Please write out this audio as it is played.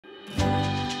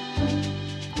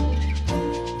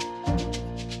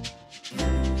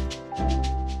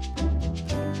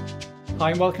Hi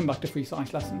and welcome back to Free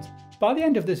Science Lessons. By the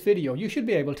end of this video, you should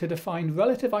be able to define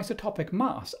relative isotopic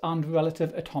mass and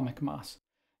relative atomic mass.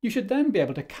 You should then be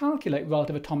able to calculate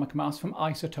relative atomic mass from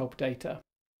isotope data.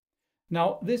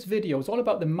 Now, this video is all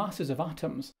about the masses of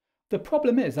atoms. The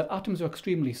problem is that atoms are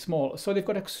extremely small, so they've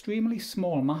got extremely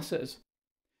small masses.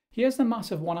 Here's the mass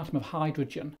of one atom of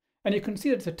hydrogen, and you can see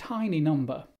that it's a tiny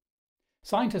number.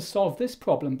 Scientists solve this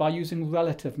problem by using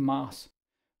relative mass.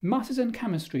 Masses in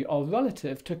chemistry are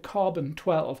relative to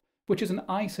carbon-12, which is an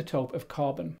isotope of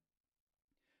carbon.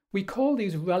 We call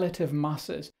these relative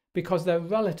masses because they're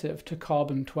relative to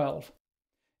carbon-12.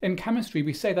 In chemistry,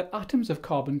 we say that atoms of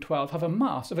carbon-12 have a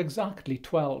mass of exactly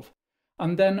 12,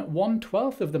 and then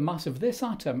 1/12 of the mass of this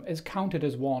atom is counted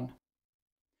as 1.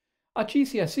 At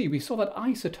GCSE, we saw that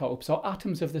isotopes are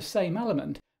atoms of the same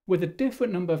element with a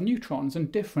different number of neutrons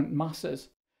and different masses.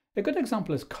 A good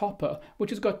example is copper, which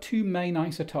has got two main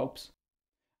isotopes.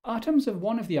 Atoms of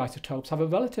one of the isotopes have a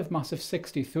relative mass of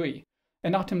 63,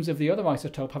 and atoms of the other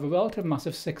isotope have a relative mass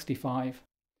of 65.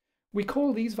 We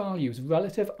call these values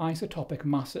relative isotopic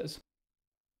masses.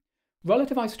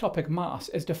 Relative isotopic mass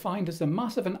is defined as the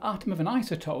mass of an atom of an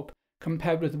isotope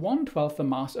compared with 1/12 the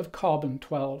mass of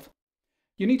carbon-12.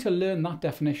 You need to learn that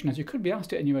definition as you could be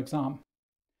asked it in your exam.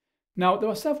 Now, there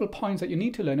are several points that you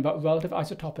need to learn about relative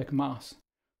isotopic mass.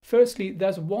 Firstly,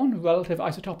 there's one relative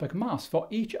isotopic mass for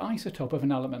each isotope of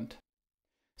an element.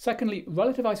 Secondly,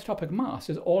 relative isotopic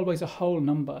mass is always a whole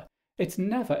number. It's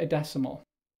never a decimal.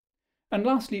 And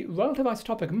lastly, relative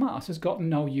isotopic mass has got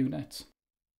no units.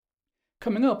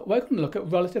 Coming up, we're going to look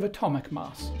at relative atomic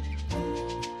mass.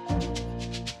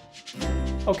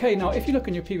 Okay, now if you look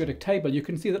in your periodic table, you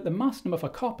can see that the mass number for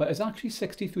copper is actually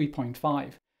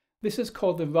 63.5. This is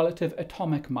called the relative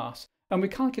atomic mass, and we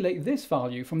calculate this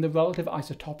value from the relative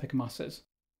isotopic masses.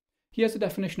 Here's the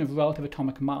definition of relative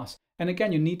atomic mass, and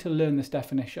again you need to learn this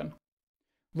definition.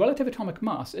 Relative atomic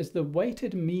mass is the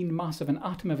weighted mean mass of an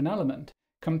atom of an element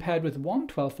compared with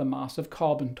 1/12 the mass of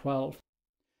carbon-12.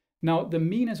 Now, the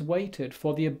mean is weighted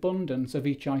for the abundance of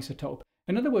each isotope,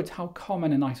 in other words how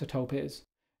common an isotope is.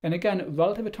 And again,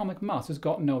 relative atomic mass has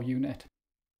got no unit.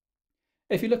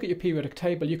 If you look at your periodic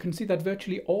table, you can see that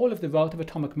virtually all of the relative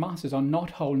atomic masses are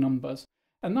not whole numbers,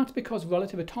 and that's because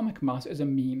relative atomic mass is a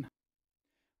mean.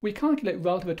 We calculate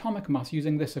relative atomic mass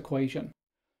using this equation.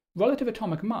 Relative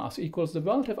atomic mass equals the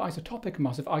relative isotopic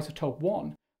mass of isotope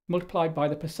 1 multiplied by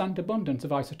the percent abundance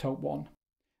of isotope 1,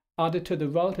 added to the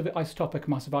relative isotopic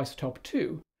mass of isotope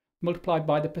 2 multiplied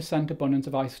by the percent abundance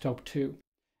of isotope 2,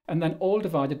 and then all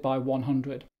divided by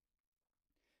 100.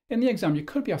 In the exam, you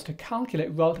could be asked to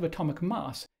calculate relative atomic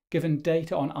mass given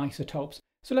data on isotopes,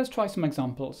 so let's try some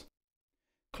examples.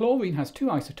 Chlorine has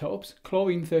two isotopes,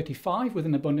 chlorine 35 with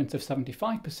an abundance of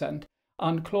 75%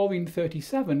 and chlorine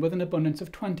 37 with an abundance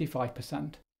of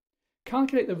 25%.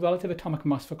 Calculate the relative atomic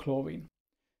mass for chlorine.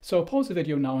 So pause the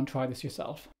video now and try this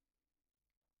yourself.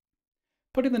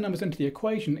 Putting the numbers into the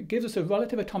equation gives us a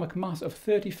relative atomic mass of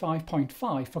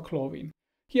 35.5 for chlorine.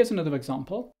 Here's another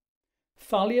example.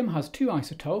 Thallium has two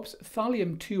isotopes,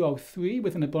 thallium-203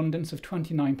 with an abundance of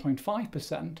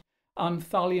 29.5% and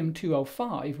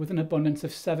thallium-205 with an abundance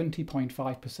of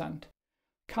 70.5%.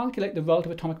 Calculate the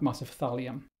relative atomic mass of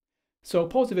thallium. So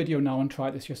pause the video now and try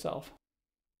this yourself.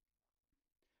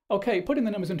 Okay, putting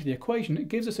the numbers into the equation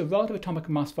gives us a relative atomic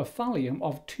mass for thallium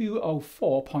of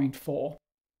 204.4.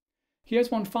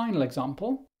 Here's one final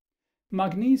example.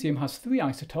 Magnesium has three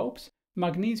isotopes,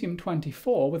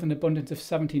 magnesium-24 with an abundance of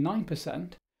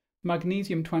 79%,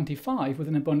 magnesium-25 with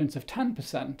an abundance of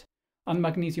 10%, and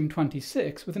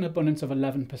magnesium-26 with an abundance of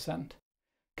 11%.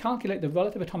 Calculate the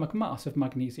relative atomic mass of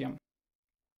magnesium.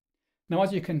 Now,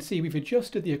 as you can see, we've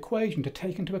adjusted the equation to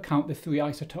take into account the three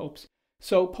isotopes,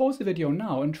 so pause the video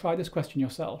now and try this question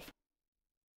yourself.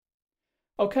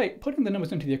 Okay, putting the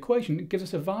numbers into the equation gives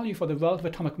us a value for the relative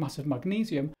atomic mass of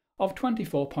magnesium of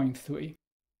 24.3.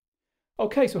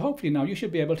 Okay, so hopefully now you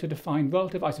should be able to define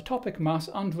relative isotopic mass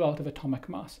and relative atomic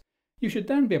mass. You should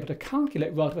then be able to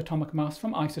calculate relative atomic mass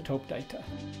from isotope data.